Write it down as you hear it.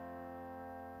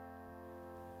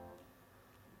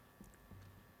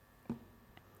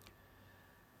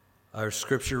Our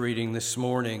scripture reading this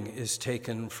morning is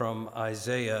taken from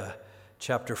Isaiah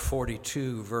chapter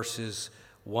 42, verses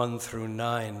 1 through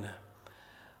 9.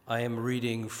 I am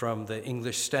reading from the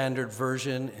English Standard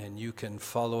Version, and you can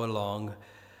follow along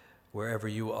wherever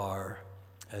you are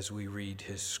as we read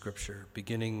his scripture,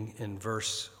 beginning in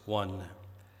verse 1.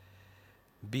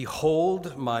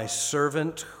 Behold my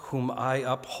servant whom I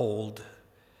uphold,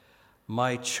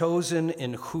 my chosen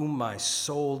in whom my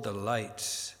soul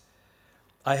delights.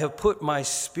 I have put my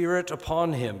spirit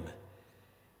upon him.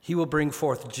 He will bring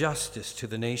forth justice to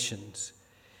the nations.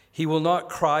 He will not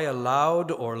cry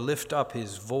aloud or lift up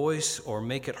his voice or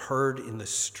make it heard in the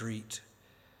street.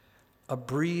 A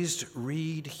bruised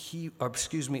reed he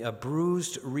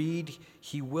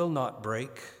will not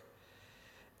break,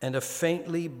 and a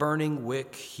faintly burning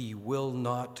wick he will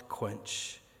not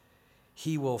quench.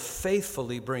 He will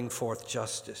faithfully bring forth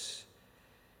justice.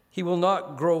 He will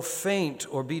not grow faint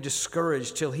or be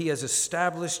discouraged till he has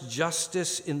established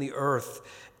justice in the earth,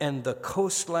 and the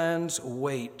coastlands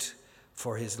wait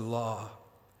for his law.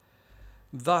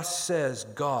 Thus says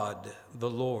God, the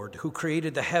Lord, who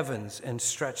created the heavens and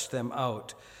stretched them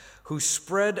out, who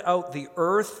spread out the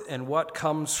earth and what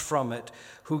comes from it,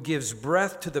 who gives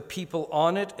breath to the people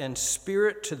on it and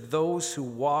spirit to those who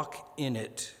walk in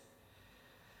it.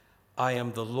 I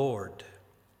am the Lord.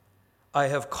 I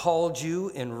have called you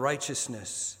in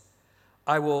righteousness.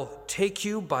 I will take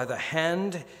you by the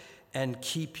hand and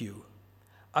keep you.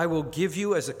 I will give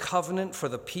you as a covenant for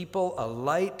the people, a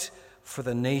light for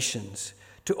the nations,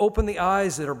 to open the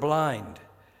eyes that are blind,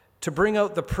 to bring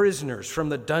out the prisoners from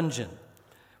the dungeon,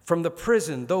 from the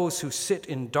prison those who sit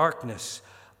in darkness.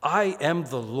 I am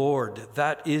the Lord,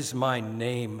 that is my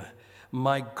name.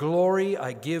 My glory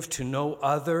I give to no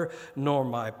other, nor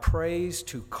my praise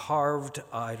to carved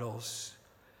idols.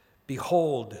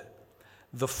 Behold,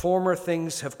 the former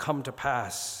things have come to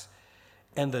pass,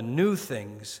 and the new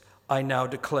things I now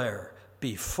declare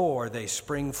before they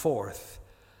spring forth.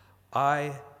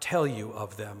 I tell you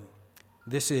of them.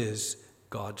 This is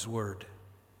God's word.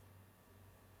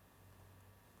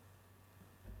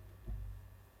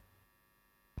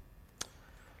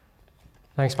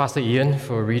 Thanks, Pastor Ian,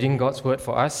 for reading God's word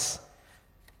for us.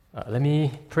 Let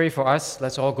me pray for us.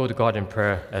 Let's all go to God in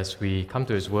prayer as we come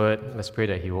to his word. Let's pray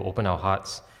that he will open our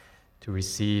hearts to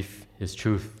receive his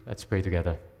truth. Let's pray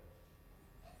together.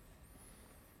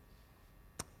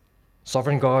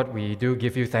 Sovereign God, we do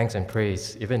give you thanks and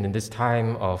praise, even in this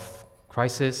time of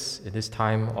crisis, in this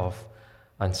time of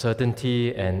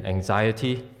uncertainty and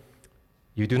anxiety.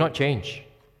 You do not change,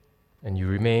 and you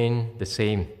remain the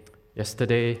same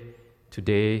yesterday,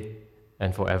 today,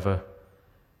 and forever.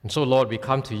 And so, Lord, we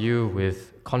come to you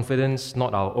with confidence,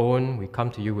 not our own. We come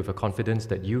to you with a confidence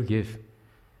that you give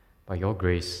by your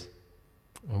grace.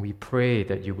 And we pray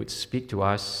that you would speak to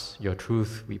us your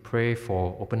truth. We pray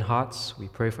for open hearts. We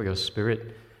pray for your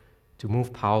Spirit to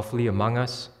move powerfully among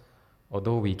us,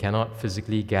 although we cannot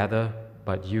physically gather,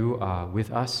 but you are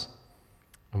with us.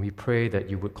 And we pray that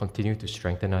you would continue to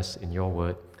strengthen us in your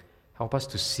word. Help us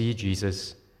to see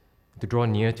Jesus, to draw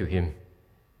near to him,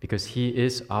 because he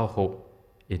is our hope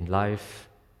in life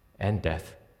and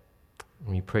death.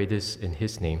 And we pray this in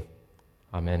his name.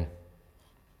 Amen.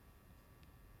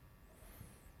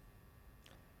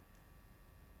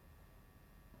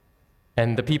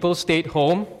 And the people stayed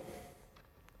home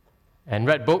and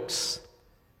read books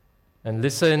and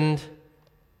listened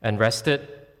and rested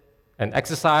and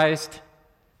exercised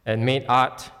and made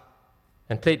art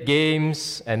and played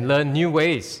games and learned new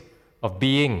ways of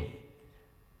being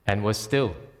and was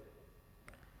still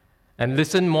and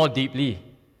listened more deeply.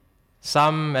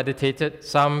 Some meditated,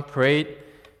 some prayed,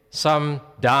 some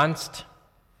danced,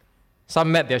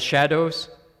 some met their shadows,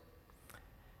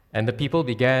 and the people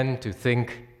began to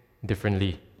think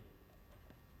differently,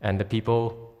 and the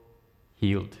people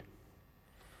healed.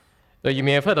 So you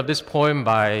may have heard of this poem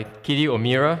by Kitty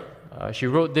O'Meara. She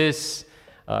wrote this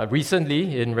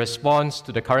recently in response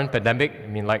to the current pandemic. I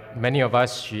mean, like many of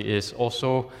us, she is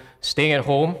also staying at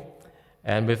home,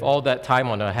 and with all that time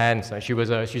on her hands,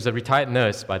 she's a retired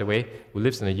nurse, by the way, who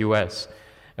lives in the US.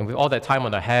 And with all that time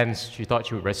on her hands, she thought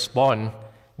she would respond,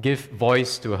 give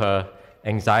voice to her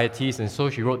anxieties, and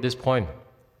so she wrote this poem.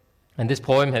 And this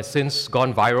poem has since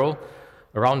gone viral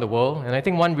around the world. And I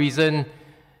think one reason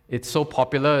it's so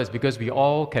popular is because we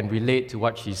all can relate to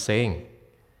what she's saying.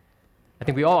 I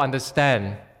think we all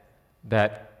understand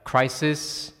that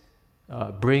crisis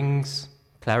brings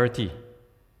clarity.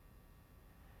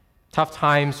 Tough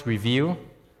times reveal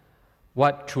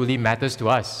what truly matters to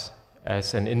us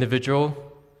as an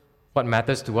individual, what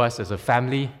matters to us as a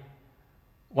family,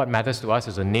 what matters to us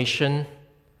as a nation,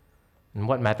 and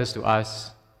what matters to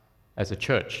us as a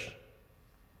church.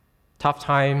 Tough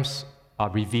times are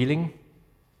revealing.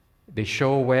 They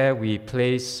show where we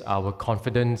place our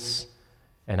confidence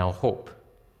and our hope.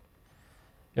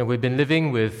 We've been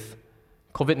living with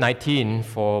COVID-19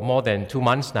 for more than 2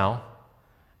 months now,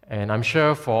 and I'm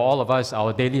sure for all of us,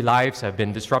 our daily lives have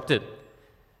been disrupted.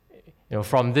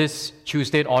 From this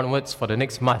Tuesday onwards for the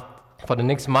next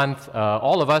month,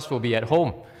 all of us will be at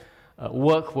home.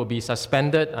 Work will be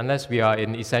suspended unless we are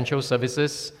in essential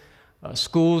services.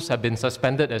 Schools have been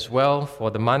suspended as well for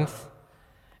the month.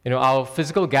 Our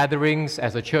physical gatherings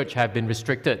as a church have been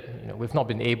restricted. We've not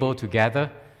been able to gather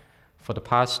for the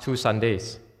past 2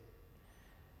 Sundays.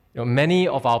 Many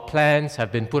of our plans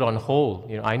have been put on hold.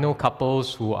 I know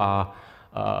couples who are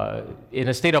in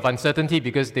a state of uncertainty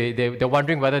because they're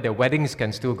wondering whether their weddings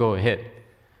can still go ahead.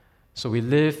 So we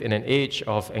live in an age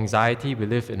of anxiety. We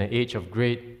live in an age of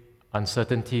great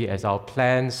uncertainty as our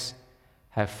plans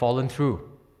have fallen through.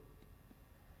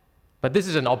 But this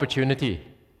is an opportunity.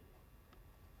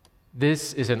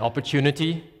 This is an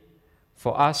opportunity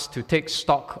for us to take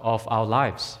stock of our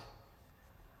lives.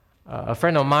 A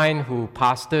friend of mine who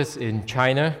pastors in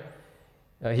China,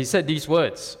 he said these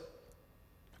words.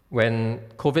 When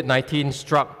COVID-19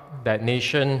 struck that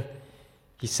nation,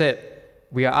 he said,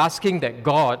 "We are asking that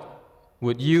God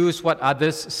would use what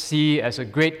others see as a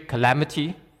great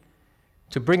calamity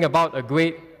to bring about a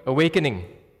great awakening."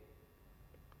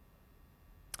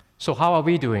 So how are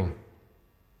we doing?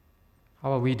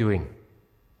 How are we doing?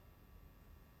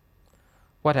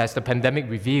 What has the pandemic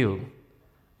revealed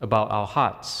about our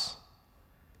hearts?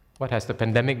 What has the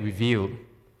pandemic revealed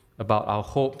about our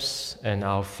hopes and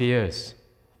our fears?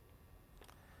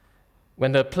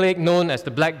 When the plague known as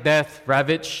the Black Death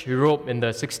ravaged Europe in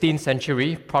the 16th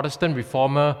century, Protestant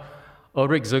reformer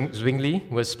Ulrich Zwingli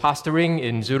was pastoring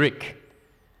in Zurich.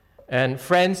 And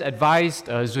friends advised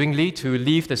Zwingli to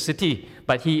leave the city,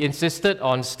 but he insisted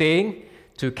on staying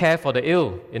to care for the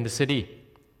ill in the city.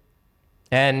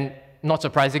 And not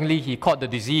surprisingly, he caught the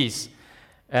disease.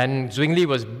 And Zwingli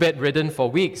was bedridden for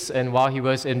weeks, and while he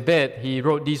was in bed, he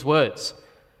wrote these words,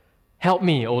 "Help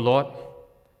me, O Lord,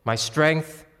 my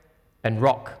strength and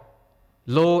rock.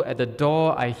 Lo, at the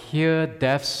door I hear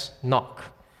death's knock."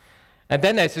 And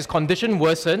then as his condition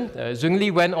worsened,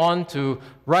 Zwingli went on to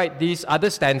write these other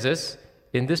stanzas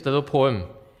in this little poem.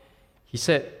 He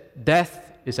said,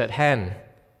 "Death is at hand,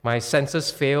 my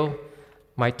senses fail,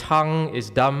 my tongue is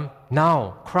dumb.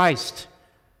 Now, Christ,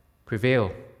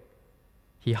 prevail.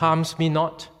 He harms me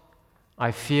not,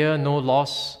 I fear no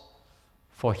loss,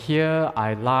 for here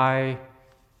I lie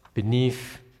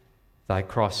beneath thy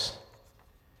cross."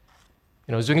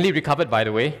 Zwingli recovered, by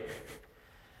the way,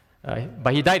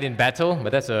 but he died in battle,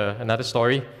 but that's another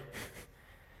story.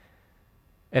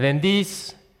 And in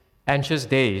these anxious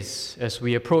days, as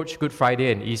we approach Good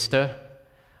Friday and Easter,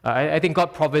 I think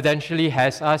God providentially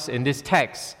has us in this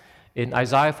text in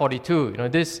Isaiah 42.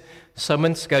 This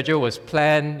sermon schedule was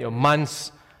planned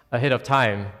months ahead of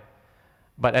time.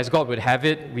 But as God would have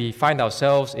it, we find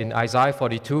ourselves in Isaiah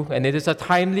 42, and it is a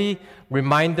timely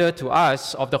reminder to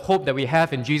us of the hope that we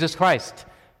have in Jesus Christ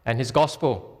and His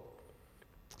gospel.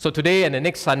 So today and the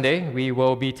next Sunday, we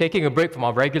will be taking a break from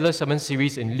our regular sermon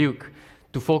series in Luke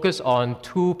to focus on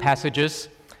 2 passages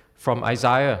from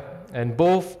Isaiah. And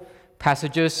both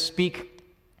passages speak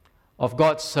of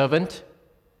God's servant,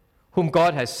 whom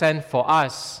God has sent for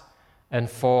us and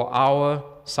for our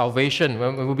salvation.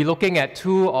 We'll be looking at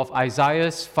 2 of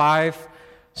Isaiah's 5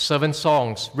 servant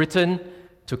songs written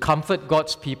to comfort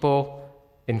God's people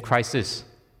in crisis.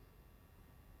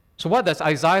 So what does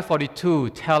Isaiah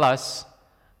 42 tell us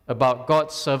about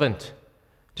God's servant?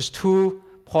 Just 2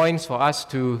 points for us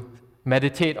to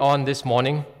meditate on this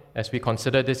morning as we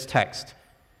consider this text.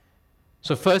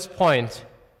 So first point,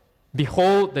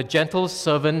 behold, the gentle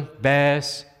servant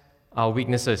bears our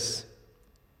weaknesses.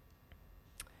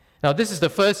 Now, this is the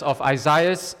first of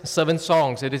Isaiah's servant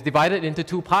songs. It is divided into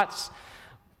 2 parts.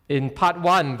 In part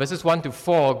 1, verses 1 to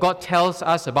 4, God tells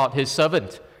us about His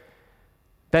servant.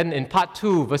 Then in part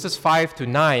 2, verses 5 to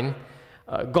 9,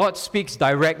 God speaks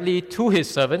directly to His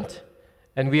servant,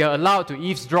 and we are allowed to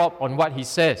eavesdrop on what He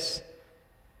says.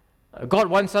 God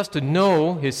wants us to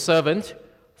know His servant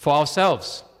for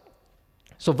ourselves.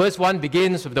 So verse 1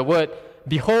 begins with the word,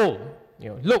 behold,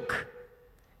 look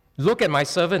at my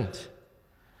servant.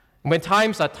 When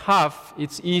times are tough,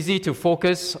 it's easy to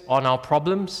focus on our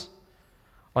problems,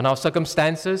 on our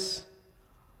circumstances,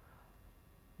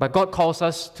 but God calls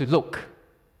us to look.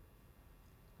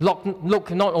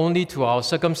 Look not only to our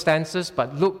circumstances,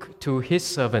 but look to His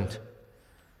servant.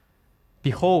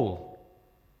 Behold,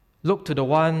 look to the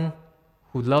one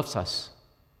who loves us.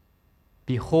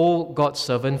 Behold God's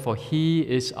servant, for he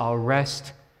is our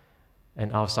rest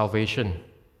and our salvation.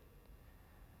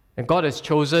 And God has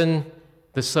chosen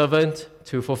the servant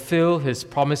to fulfill his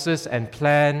promises and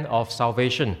plan of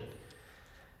salvation.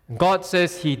 God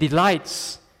says he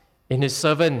delights in his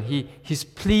servant. He's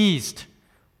pleased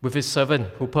with his servant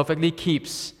who perfectly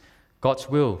keeps God's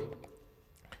will.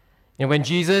 And when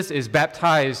Jesus is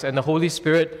baptized and the Holy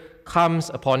Spirit comes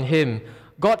upon him,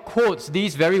 God quotes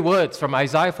these very words from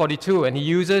Isaiah 42, and he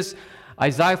uses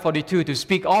Isaiah 42 to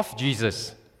speak of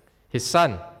Jesus, his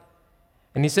son.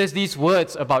 And he says these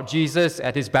words about Jesus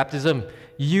at his baptism: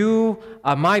 "You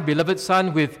are my beloved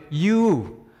Son, with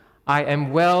you I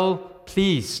am well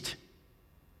pleased."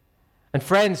 And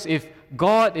friends, if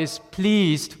God is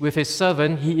pleased with his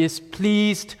servant, he is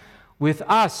pleased with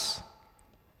us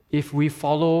if we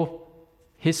follow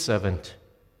his servant.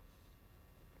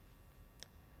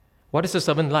 What is the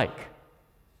servant like?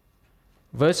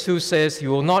 Verse 2 says, "He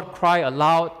will not cry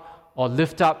aloud or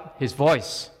lift up his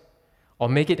voice or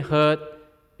make it heard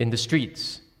in the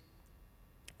streets."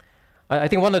 I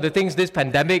think one of the things this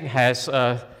pandemic has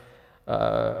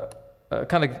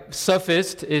kind of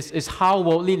surfaced is how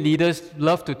worldly leaders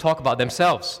love to talk about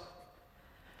themselves.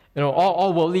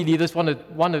 All worldly leaders want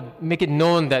to make it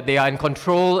known that they are in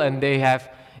control and they have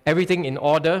everything in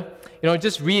order.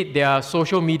 Just read their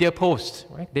social media posts.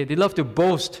 Right? They love to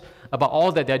boast about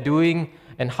all that they're doing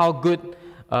and how good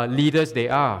leaders they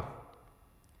are.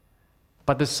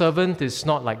 But the servant is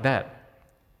not like that.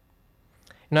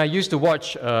 I used to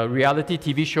watch a reality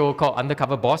TV show called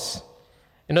Undercover Boss.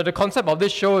 The concept of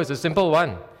this show is a simple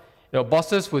one.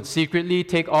 Bosses would secretly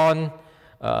take on,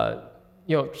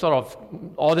 sort of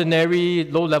ordinary,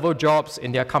 low-level jobs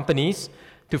in their companies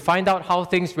to find out how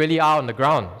things really are on the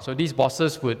ground. So these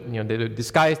bosses would, they would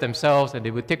disguise themselves and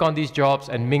they would take on these jobs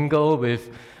and mingle with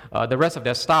the rest of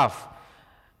their staff.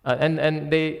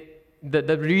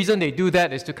 The reason they do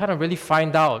that is to kind of really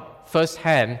find out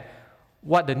firsthand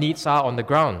what the needs are on the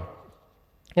ground.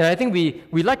 And I think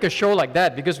we like a show like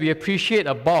that because we appreciate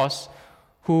a boss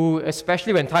who,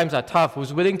 especially when times are tough,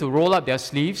 who's willing to roll up their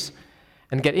sleeves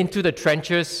and get into the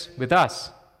trenches with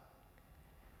us.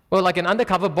 Well, like an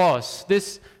undercover boss,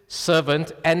 this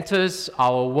servant enters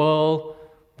our world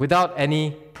without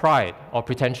any pride or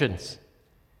pretensions.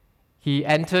 He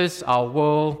enters our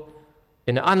world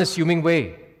in an unassuming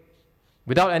way,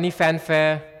 without any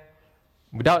fanfare,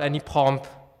 without any pomp.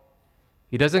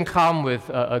 He doesn't come with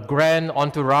a grand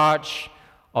entourage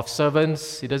of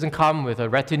servants. He doesn't come with a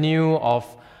retinue of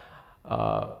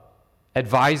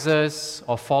advisors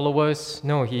or followers.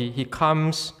 No, he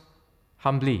comes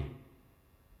humbly.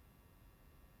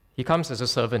 He comes as a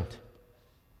servant.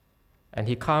 And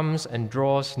he comes and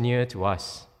draws near to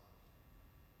us.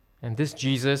 And this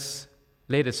Jesus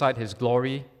laid aside his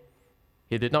glory.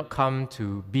 He did not come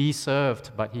to be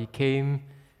served, but he came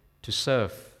to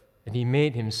serve. And he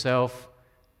made himself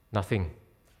nothing.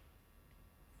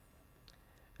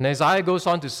 And Isaiah goes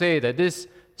on to say that this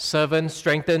servant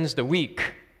strengthens the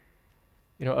weak.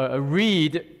 A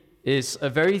reed is a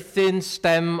very thin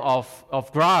stem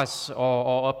of grass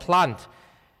or a plant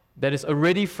that is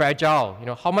already fragile.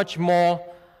 How much more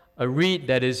a reed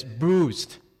that is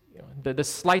bruised? The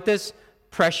slightest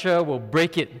pressure will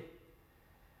break it.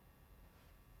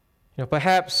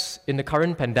 Perhaps in the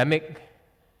current pandemic,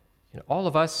 all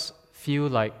of us feel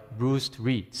like bruised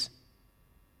reeds.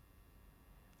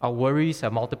 Our worries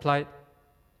have multiplied.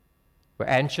 We're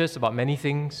anxious about many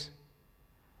things.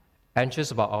 Anxious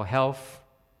about our health.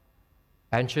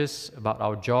 Anxious about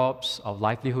our jobs, our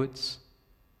livelihoods.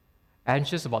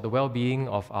 Anxious about the well-being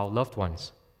of our loved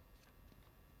ones.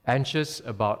 Anxious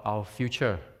about our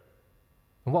future.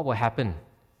 And what will happen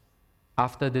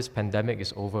after this pandemic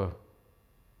is over?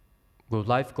 Will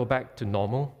life go back to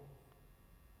normal?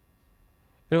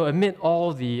 Amid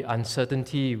all the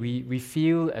uncertainty, we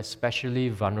feel especially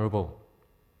vulnerable.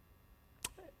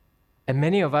 And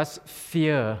many of us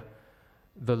fear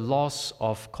the loss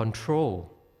of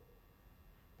control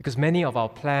because many of our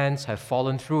plans have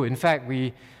fallen through. In fact,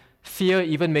 we fear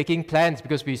even making plans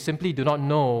because we simply do not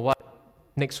know what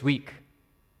next week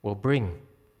will bring,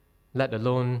 let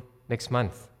alone next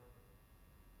month.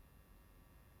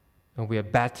 And we are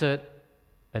battered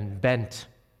and bent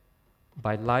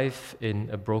by life in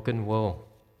a broken world.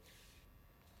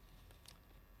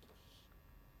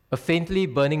 A faintly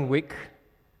burning wick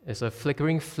is a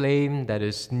flickering flame that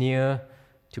is near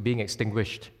to being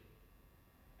extinguished.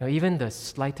 Even the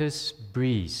slightest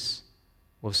breeze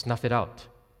will snuff it out.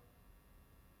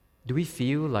 Do we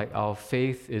feel like our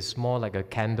faith is more like a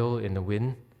candle in the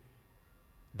wind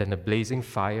than a blazing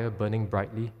fire burning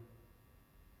brightly?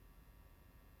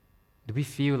 Do we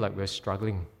feel like we're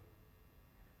struggling?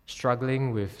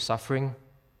 Struggling with suffering?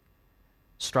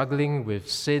 Struggling with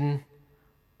sin,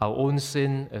 our own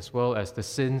sin, as well as the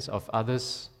sins of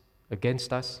others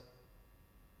against us?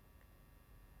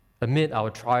 Amid our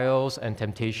trials and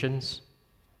temptations,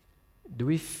 do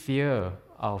we fear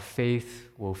our faith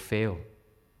will fail?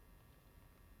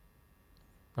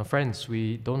 Now, friends,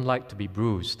 we don't like to be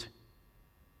bruised,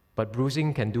 but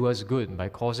bruising can do us good by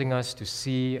causing us to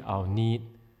see our need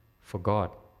for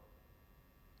God.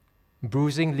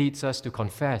 Bruising leads us to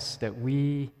confess that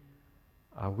we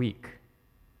are weak.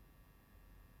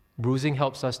 Bruising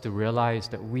helps us to realize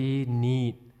that we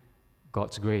need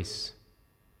God's grace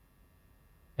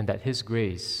and that His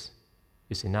grace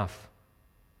is enough.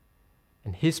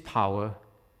 And His power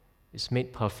is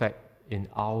made perfect in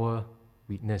our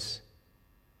weakness.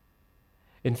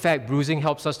 In fact, bruising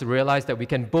helps us to realize that we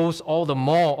can boast all the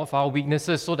more of our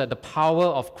weaknesses so that the power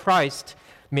of Christ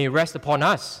may rest upon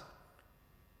us.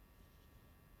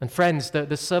 And friends,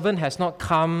 the servant has not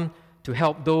come to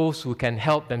help those who can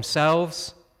help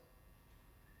themselves.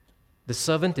 The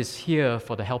servant is here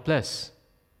for the helpless,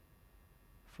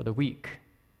 for the weak.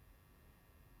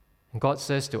 And God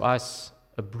says to us,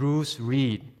 a bruised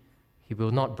reed He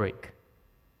will not break,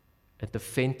 and the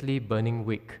faintly burning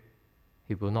wick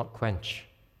He will not quench.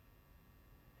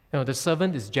 The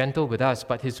servant is gentle with us,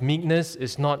 but his meekness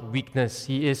is not weakness.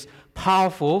 He is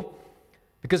powerful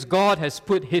because God has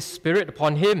put His Spirit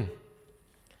upon him.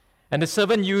 And the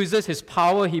servant uses his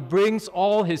power. He brings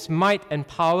all his might and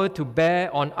power to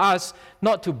bear on us,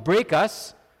 not to break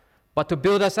us, but to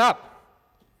build us up.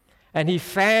 And he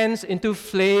fans into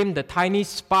flame the tiny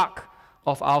spark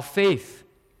of our faith.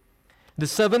 The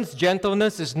servant's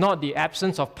gentleness is not the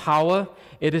absence of power.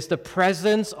 It is the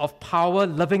presence of power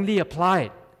lovingly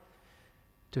applied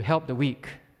to help the weak.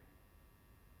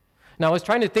 Now, I was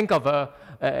trying to think of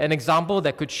an example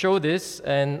that could show this,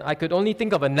 and I could only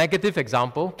think of a negative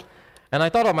example. And I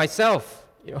thought of myself.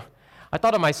 I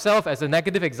thought of myself as a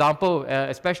negative example,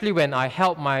 especially when I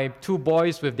help my two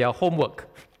boys with their homework.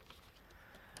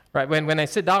 Right? When I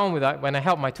sit down when I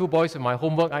help my two boys with my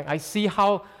homework, I see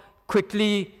how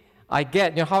quickly I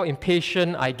get, how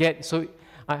impatient I get. So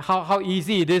how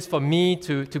easy it is for me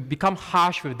to become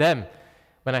harsh with them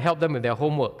when I help them with their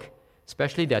homework,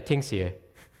 especially their things here.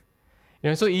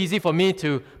 It's so easy for me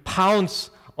to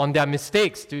pounce on their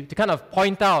mistakes, to kind of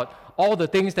point out all the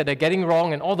things that they're getting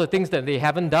wrong and all the things that they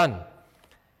haven't done.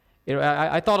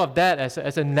 I thought of that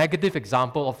as a negative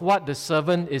example of what the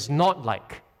servant is not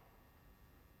like.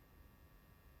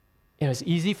 It's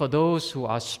easy for those who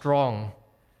are strong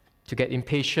to get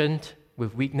impatient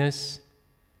with weakness.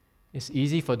 It's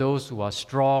easy for those who are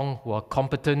strong, who are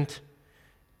competent,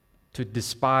 to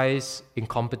despise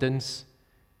incompetence,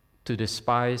 to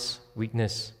despise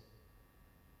weakness.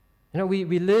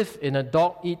 We live in a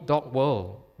dog-eat-dog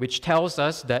world, which tells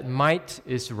us that might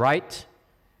is right,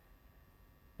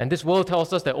 and this world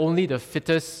tells us that only the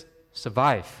fittest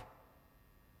survive.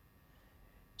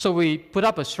 So we put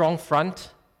up a strong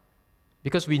front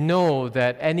because we know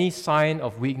that any sign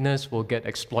of weakness will get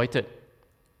exploited.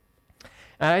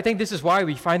 And I think this is why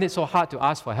we find it so hard to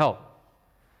ask for help.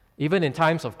 Even in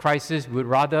times of crisis, we would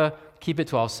rather keep it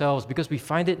to ourselves because we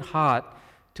find it hard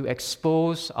to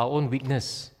expose our own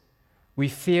weakness. We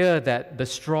fear that the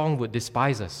strong would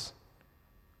despise us.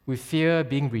 We fear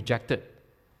being rejected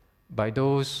by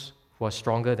those who are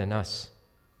stronger than us.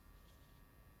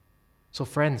 So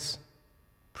friends,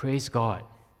 praise God.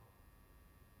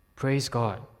 Praise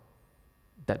God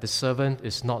that the servant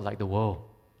is not like the world.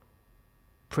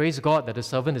 Praise God that the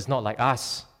servant is not like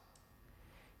us.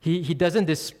 He doesn't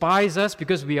despise us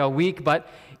because we are weak, but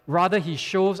rather He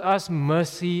shows us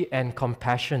mercy and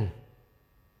compassion.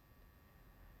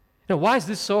 Why is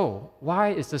this so? Why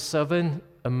is the servant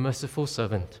a merciful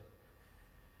servant?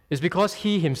 It's because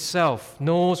he himself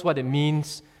knows what it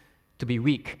means to be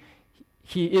weak.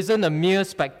 He isn't a mere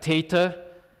spectator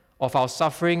of our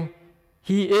suffering.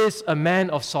 He is a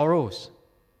man of sorrows.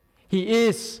 He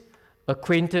is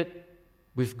acquainted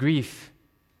with grief.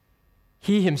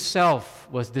 He himself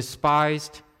was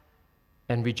despised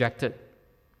and rejected.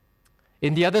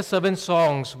 In the other servant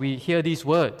songs, we hear these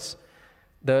words.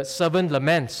 The servant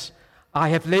laments, "I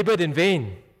have labored in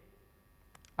vain.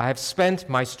 I have spent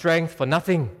my strength for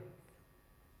nothing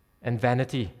and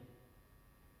vanity."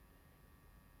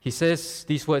 He says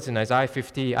these words in Isaiah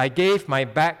 50, "I gave my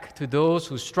back to those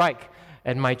who strike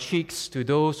and my cheeks to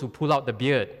those who pull out the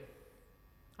beard.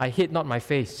 I hid not my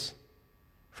face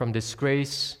from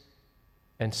disgrace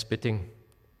and spitting."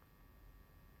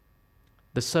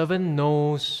 The servant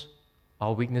knows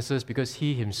our weaknesses because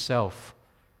he himself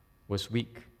was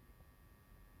weak.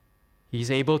 He's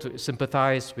able to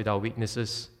sympathize with our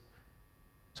weaknesses.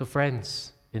 So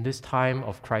friends, in this time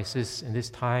of crisis, in this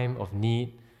time of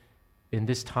need, in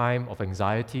this time of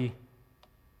anxiety,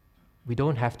 we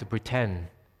don't have to pretend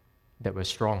that we're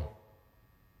strong.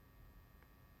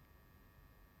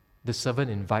 The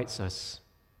servant invites us.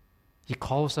 He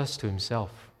calls us to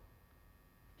himself.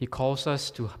 He calls us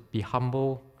to be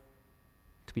humble,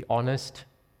 to be honest,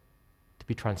 to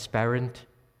be transparent,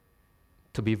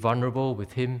 to be vulnerable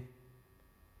with him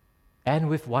and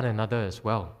with one another as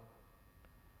well.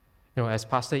 As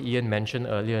Pastor Ian mentioned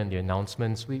earlier in the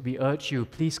announcements, we urge you,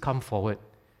 please come forward.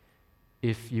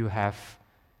 If you have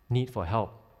need for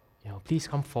help, please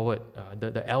come forward.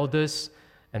 The elders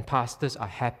and pastors are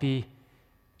happy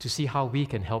to see how we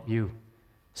can help you,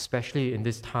 especially in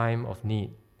this time of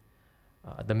need.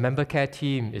 The member care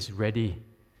team is ready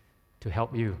to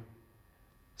help you.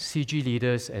 CG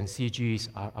leaders and CGs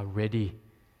are ready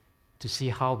to see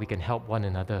how we can help one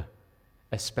another,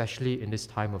 especially in this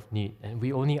time of need. And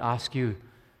we only ask you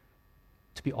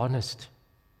to be honest,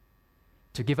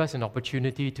 to give us an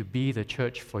opportunity to be the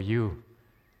church for you,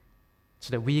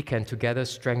 so that we can together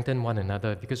strengthen one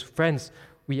another. Because friends,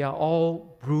 we are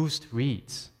all bruised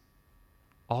reeds,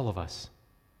 all of us.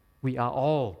 We are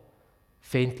all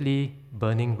faintly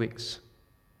burning wicks.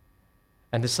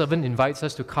 And the servant invites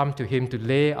us to come to him, to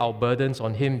lay our burdens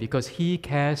on him, because he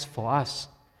cares for us.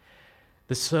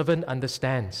 The servant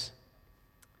understands.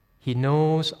 He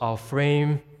knows our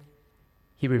frame.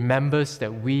 He remembers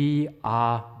that we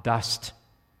are dust.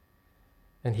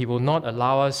 And he will not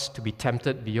allow us to be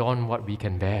tempted beyond what we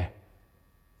can bear.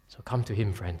 So come to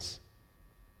him, friends.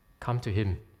 Come to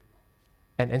him.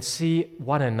 And see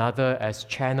one another as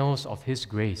channels of his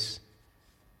grace,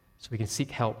 so we can seek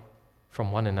help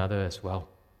from one another as well.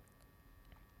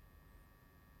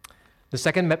 The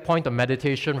second point of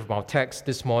meditation from our text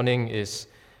this morning is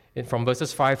from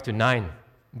verses 5 to 9.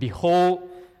 Behold,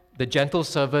 the gentle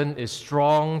servant is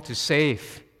strong to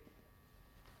save.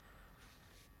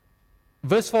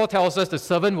 Verse 4 tells us the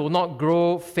servant will not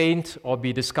grow faint or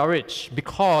be discouraged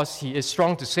because he is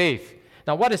strong to save.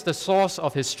 Now, what is the source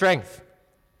of his strength?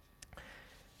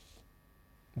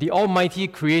 The Almighty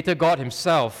Creator God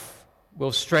himself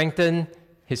will strengthen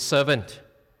his servant.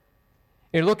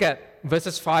 You look at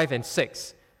verses 5 and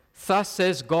 6. Thus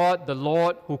says God, the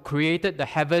Lord, who created the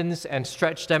heavens and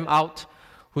stretched them out,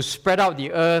 who spread out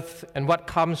the earth and what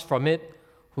comes from it,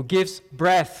 who gives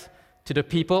breath to the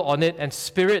people on it and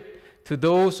spirit to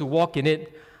those who walk in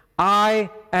it. I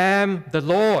am the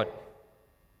Lord.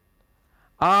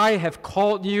 I have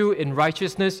called you in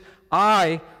righteousness.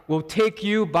 I will take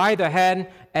you by the hand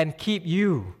and keep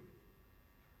you.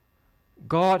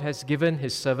 God has given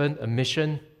his servant a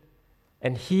mission,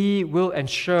 and he will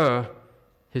ensure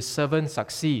his servant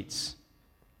succeeds.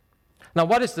 Now,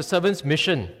 what is the servant's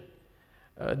mission?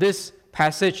 This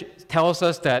passage tells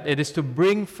us that it is to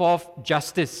bring forth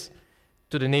justice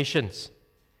to the nations,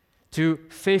 to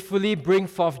faithfully bring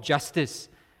forth justice,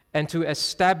 and to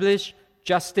establish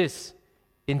justice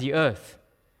in the earth.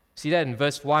 See that in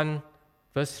verse 1,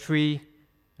 verse 3,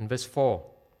 and verse 4.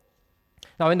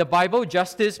 Now, in the Bible,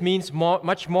 justice means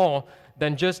much more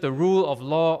than just the rule of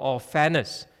law or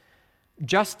fairness.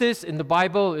 Justice in the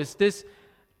Bible is this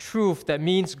truth that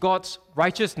means God's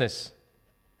righteousness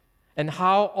and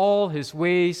how all his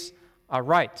ways are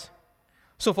right.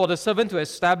 So for the servant to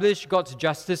establish God's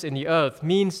justice in the earth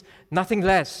means nothing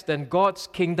less than God's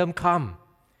kingdom come,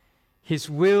 his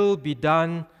will be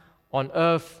done on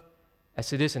earth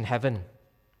as it is in heaven.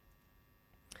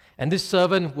 And this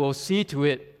servant will see to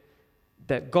it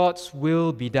that God's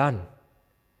will be done.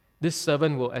 This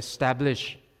servant will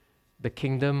establish the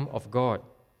kingdom of God.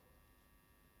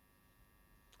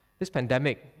 This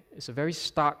pandemic is a very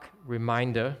stark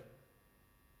reminder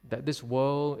that this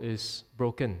world is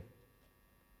broken.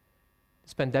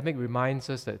 This pandemic reminds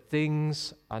us that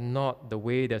things are not the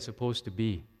way they're supposed to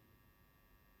be.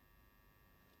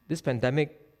 This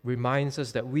pandemic reminds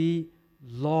us that we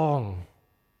long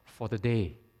for the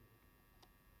day.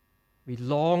 We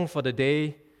long for the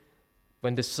day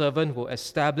when the servant will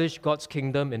establish God's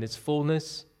kingdom in its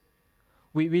fullness.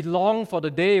 We long for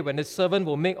the day when the servant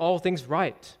will make all things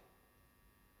right.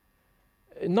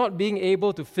 Not being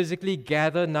able to physically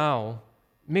gather now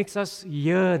makes us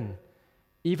yearn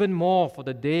even more for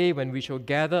the day when we shall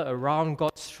gather around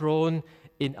God's throne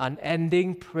in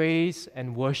unending praise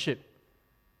and worship.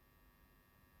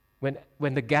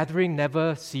 When the gathering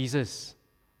never ceases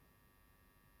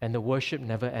and the worship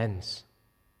never ends.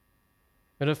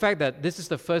 And the fact that this is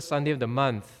the first Sunday of the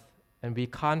month and we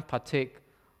can't partake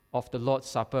of the Lord's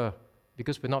Supper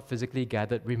because we're not physically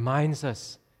gathered reminds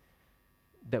us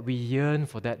that we yearn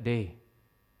for that day.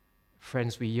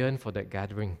 Friends, we yearn for that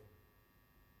gathering.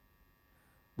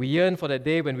 We yearn for that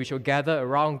day when we shall gather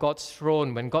around God's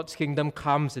throne, when God's kingdom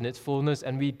comes in its fullness,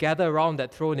 and we gather around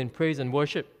that throne in praise and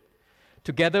worship,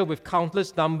 together with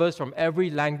countless numbers from every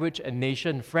language and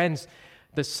nation. Friends,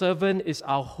 the servant is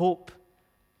our hope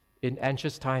in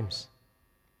anxious times.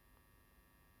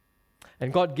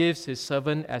 And God gives his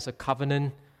servant as a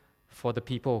covenant for the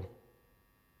people.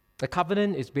 The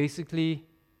covenant is basically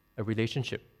a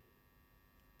relationship.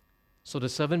 So the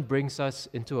servant brings us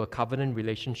into a covenant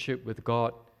relationship with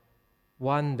God,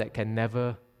 one that can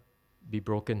never be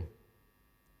broken.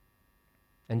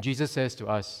 And Jesus says to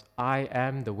us, I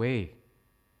am the way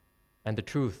and the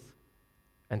truth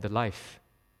and the life.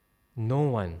 No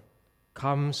one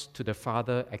comes to the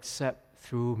Father except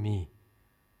through me.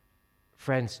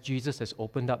 Friends, Jesus has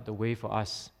opened up the way for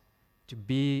us to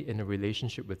be in a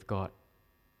relationship with God,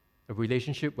 a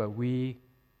relationship where we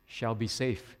shall be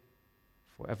safe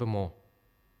forevermore.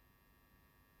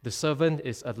 The servant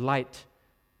is a light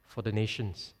for the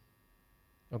nations.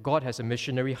 Now, God has a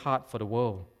missionary heart for the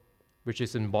world, which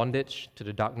is in bondage to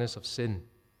the darkness of sin.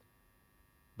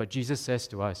 But Jesus says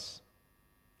to us,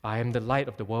 I am the light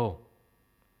of the world.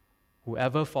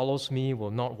 Whoever follows me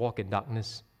will not walk in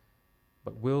darkness,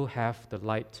 but will have the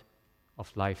light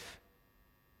of life.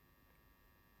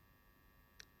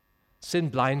 Sin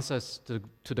blinds us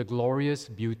to the glorious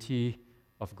beauty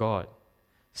of God.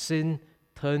 Sin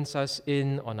turns us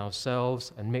in on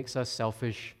ourselves and makes us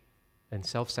selfish and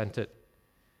self-centered.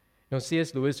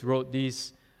 C.S. Lewis wrote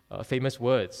these famous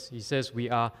words. He says, we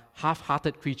are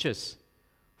half-hearted creatures,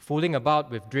 fooling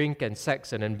about with drink and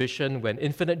sex and ambition when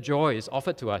infinite joy is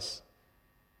offered to us.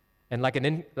 And like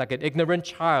an ignorant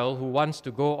child who wants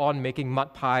to go on making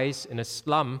mud pies in a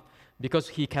slum because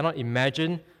he cannot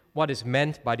imagine what is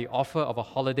meant by the offer of a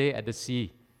holiday at the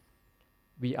sea,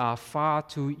 we are far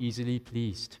too easily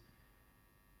pleased.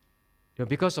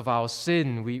 Because of our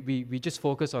sin, we just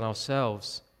focus on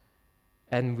ourselves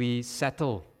and we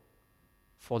settle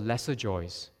for lesser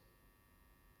joys.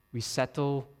 We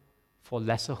settle for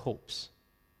lesser hopes.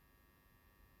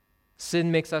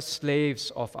 Sin makes us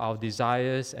slaves of our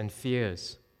desires and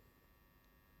fears,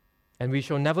 and we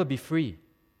shall never be free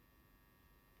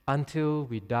until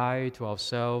we die to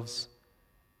ourselves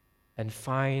and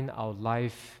find our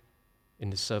life in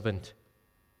the servant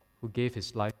who gave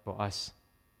his life for us.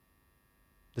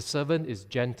 The servant is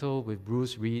gentle with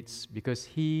bruised reeds because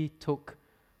he took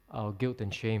our guilt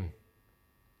and shame.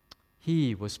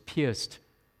 He was pierced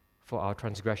for our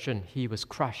transgression. He was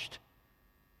crushed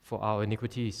for our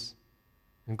iniquities.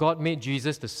 And God made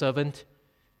Jesus the servant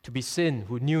to be sin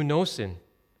who knew no sin,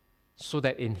 so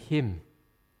that in him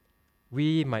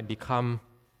we might become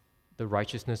the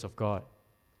righteousness of God.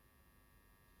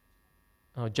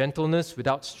 Now, gentleness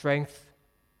without strength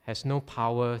has no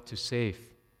power to save.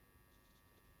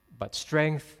 But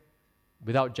strength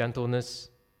without gentleness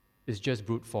is just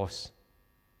brute force.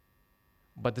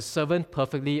 But the servant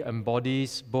perfectly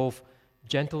embodies both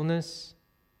gentleness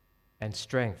and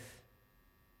strength.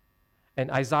 And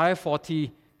Isaiah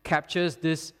 40 captures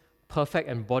this perfect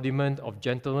embodiment of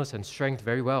gentleness and strength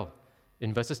very well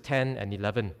in verses 10 and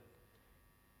 11.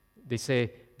 They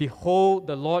say, behold,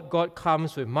 the Lord God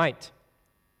comes with might,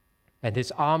 and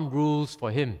his arm rules for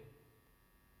him.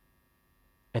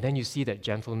 And then you see that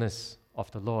gentleness of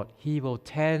the Lord. He will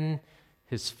tend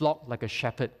his flock like a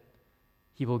shepherd.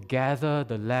 He will gather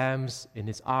the lambs in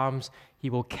his arms. He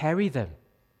will carry them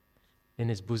in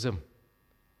his bosom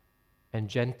and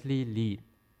gently lead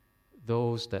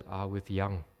those that are with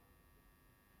young.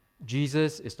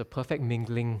 Jesus is the perfect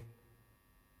mingling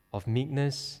of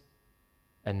meekness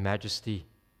and majesty.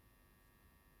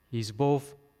 He is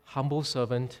both humble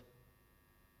servant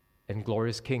and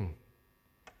glorious king.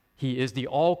 He is the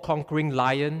all-conquering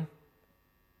lion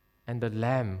and the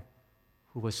lamb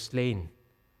who was slain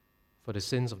for the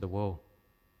sins of the world.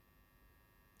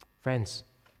 Friends,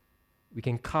 we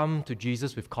can come to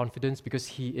Jesus with confidence because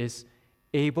he is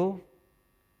able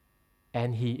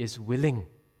and he is willing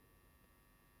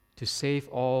to save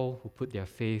all who put their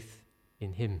faith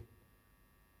in him.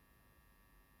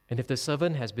 And if the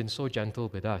servant has been so gentle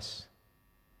with us,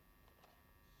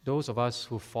 those of us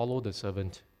who follow the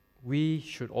servant, we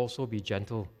should also be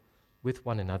gentle with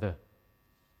one another.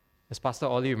 As Pastor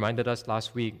Ollie reminded us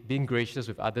last week, being gracious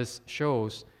with others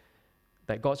shows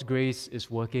that God's grace is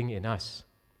working in us.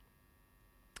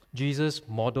 Jesus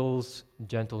models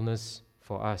gentleness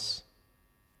for us.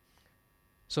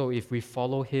 So if we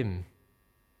follow him,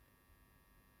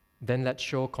 then let's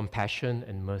show compassion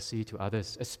and mercy to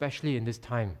others, especially in this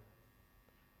time.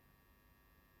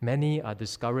 Many are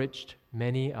discouraged,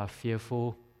 many are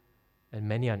fearful, and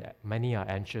many are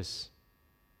anxious.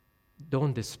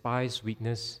 Don't despise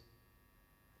weakness.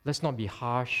 Let's not be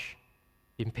harsh,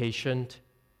 impatient,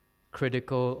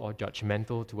 critical, or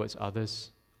judgmental towards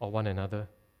others or one another.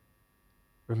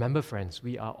 Remember, friends,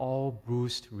 we are all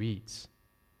bruised reeds.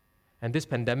 And this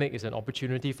pandemic is an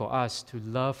opportunity for us to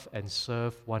love and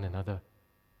serve one another.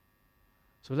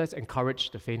 So let's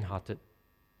encourage the faint-hearted.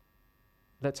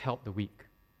 Let's help the weak.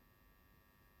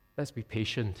 Let's be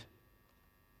patient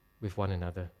with one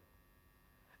another.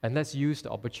 And let's use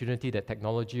the opportunity that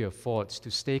technology affords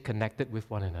to stay connected with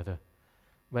one another,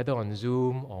 whether on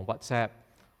Zoom or WhatsApp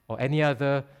or any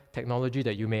other technology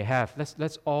that you may have.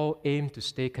 Let's all aim to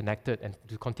stay connected and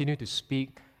to continue to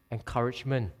speak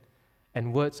encouragement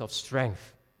and words of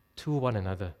strength to one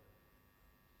another.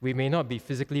 We may not be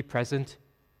physically present,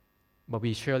 but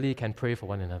we surely can pray for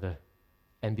one another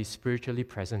and be spiritually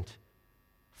present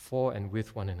for and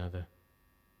with one another.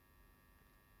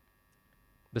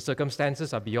 The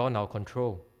circumstances are beyond our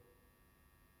control.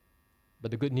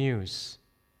 But the good news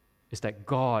is that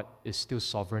God is still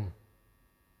sovereign.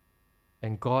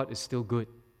 And God is still good.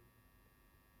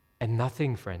 And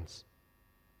nothing, friends,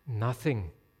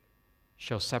 nothing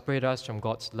shall separate us from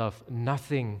God's love.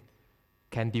 Nothing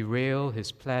can derail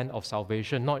His plan of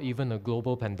salvation, not even a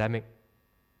global pandemic.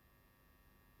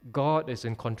 God is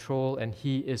in control and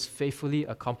He is faithfully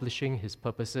accomplishing His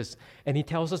purposes. And He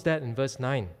tells us that in verse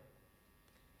 9.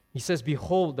 He says,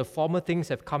 "Behold, the former things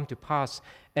have come to pass,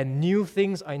 and new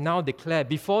things I now declare.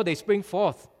 Before they spring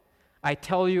forth, I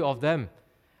tell you of them."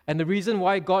 And the reason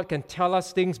why God can tell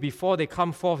us things before they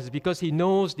come forth is because He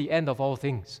knows the end of all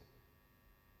things.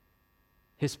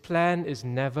 His plan is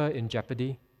never in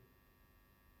jeopardy.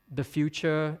 The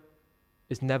future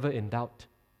is never in doubt.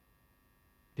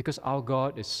 Because our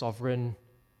God is sovereign,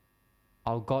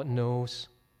 our God knows,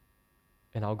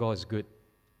 and our God is good.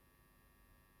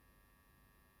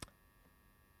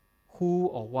 Who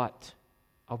or what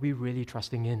are we really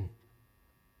trusting in?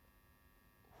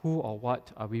 Who or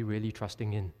what are we really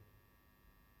trusting in?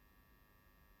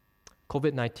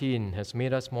 COVID-19 has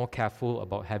made us more careful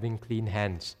about having clean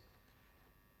hands,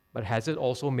 but has it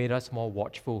also made us more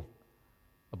watchful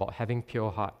about having pure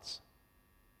hearts?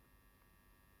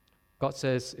 God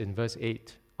says in verse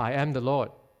 8, "I am the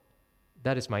Lord,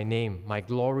 that is my name. My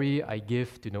glory I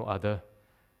give to no other,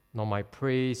 nor my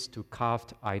praise to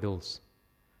carved idols."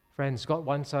 Friends, God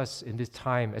wants us in this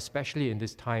time, especially in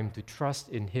this time, to trust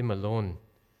in Him alone,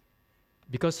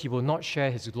 because He will not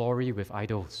share His glory with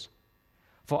idols.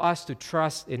 For us to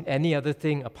trust in any other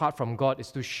thing apart from God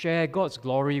is to share God's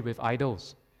glory with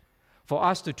idols. For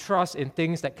us to trust in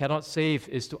things that cannot save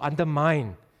is to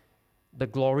undermine the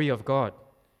glory of God,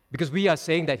 because we are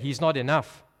saying that He's not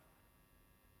enough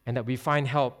and that we find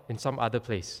help in some other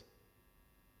place.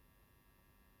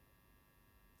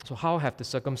 So how have the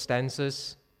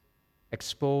circumstances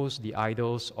exposed the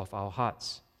idols of our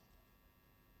hearts?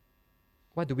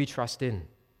 What do we trust in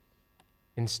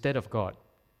instead of God?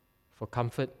 For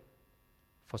comfort,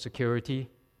 for security,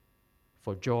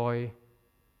 for joy,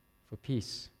 for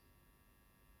peace.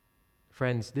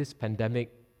 Friends, this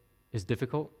pandemic is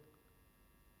difficult,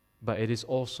 but it is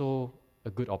also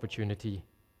a good opportunity.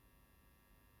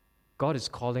 God is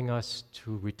calling us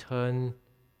to return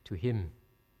to Him.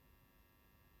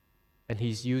 And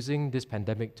He's using this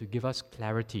pandemic to give us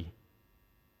clarity,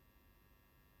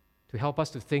 to help us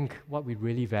to think what we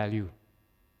really value,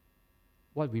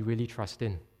 what we really trust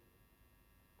in.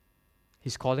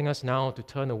 He's calling us now to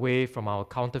turn away from our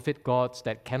counterfeit gods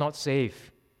that cannot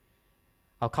save,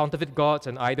 our counterfeit gods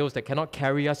and idols that cannot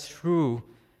carry us through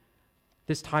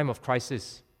this time of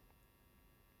crisis.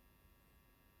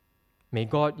 May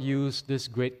God use this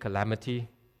great calamity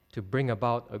to bring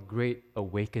about a great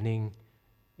awakening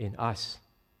in us.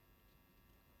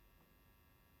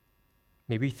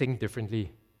 May we think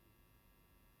differently.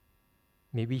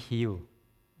 May we heal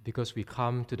because we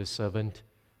come to the servant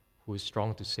who is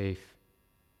strong to save.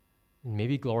 And may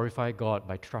we glorify God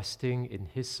by trusting in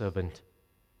His servant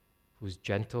who is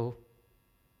gentle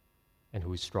and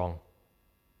who is strong.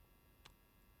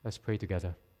 Let's pray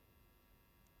together.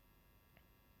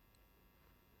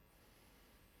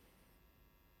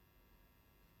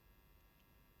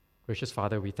 Gracious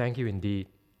Father, we thank You indeed.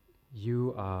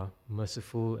 You are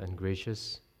merciful and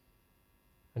gracious.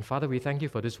 And Father, we thank You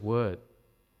for this word,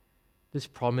 this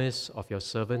promise of Your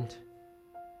servant.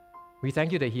 We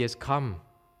thank You that He has come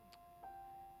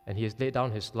and He has laid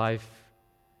down His life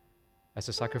as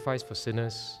a sacrifice for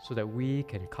sinners so that we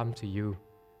can come to You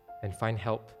and find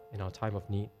help in our time of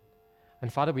need.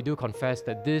 And Father, we do confess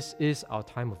that this is our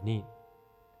time of need.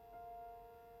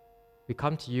 We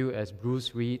come to You as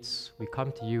bruised reeds. We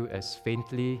come to You as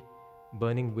faintly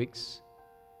burning wicks.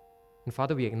 And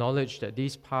Father, we acknowledge that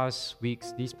these past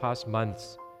weeks, these past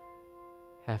months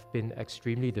have been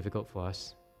extremely difficult for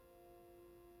us.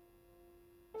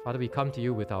 Father, we come to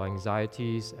you with our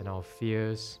anxieties and our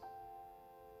fears.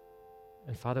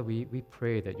 And Father, we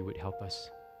pray that you would help us.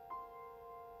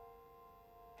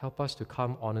 Help us to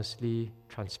come honestly,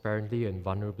 transparently, and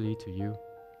vulnerably to you,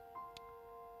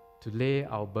 to lay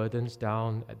our burdens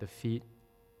down at the feet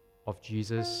of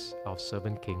Jesus, our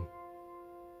servant King.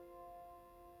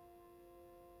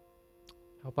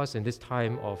 Help us in this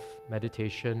time of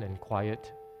meditation and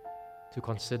quiet to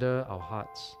consider our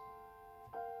hearts.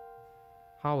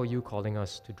 How are you calling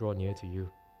us to draw near to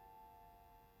you?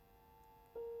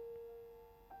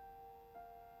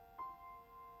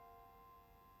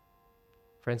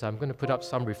 Friends, I'm going to put up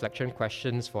some reflection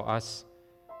questions for us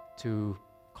to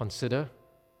consider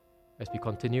as we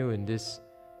continue in this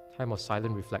time of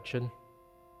silent reflection.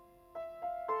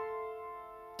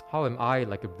 How am I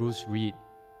like a bruised reed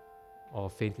or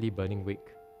faintly burning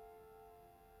wick?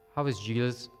 How is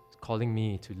Jesus calling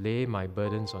me to lay my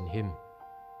burdens on Him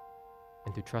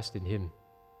and to trust in Him?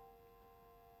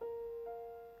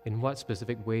 In what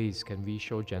specific ways can we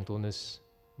show gentleness,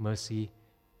 mercy,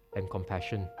 and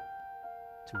compassion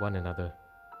to one another?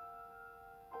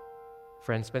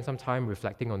 Friends, spend some time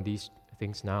reflecting on these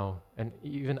things now. And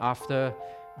even after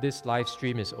this live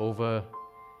stream is over,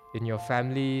 in your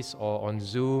families or on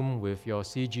Zoom with your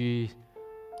CG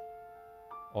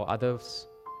or others,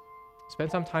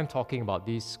 spend some time talking about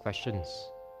these questions.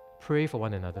 Pray for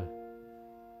one another.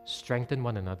 Strengthen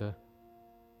one another.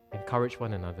 Encourage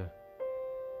one another.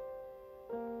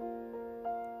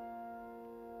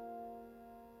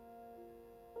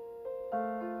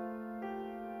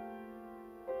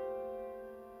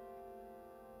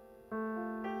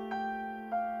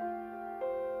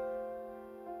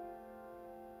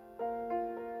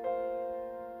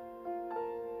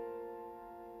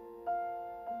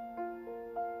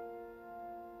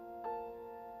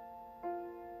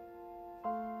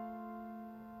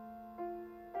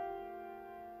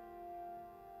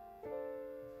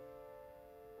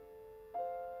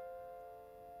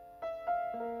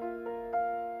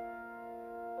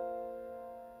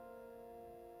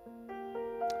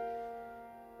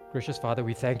 Gracious Father,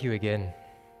 we thank you again.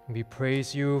 We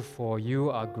praise you for you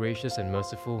are gracious and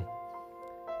merciful.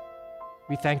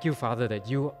 We thank you, Father, that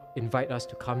you invite us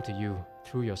to come to you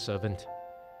through your servant,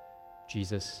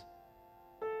 Jesus.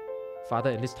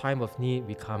 Father, in this time of need,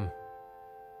 we come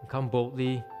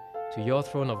boldly to your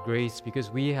throne of grace because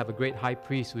we have a great high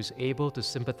priest who is able to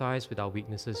sympathize with our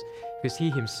weaknesses because he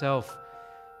himself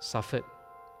suffered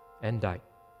and died.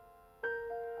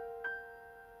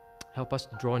 Help us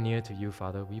to draw near to you,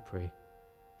 Father, we pray.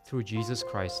 Through Jesus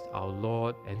Christ, our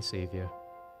Lord and Savior.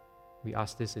 We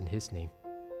ask this in his name.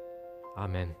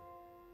 Amen.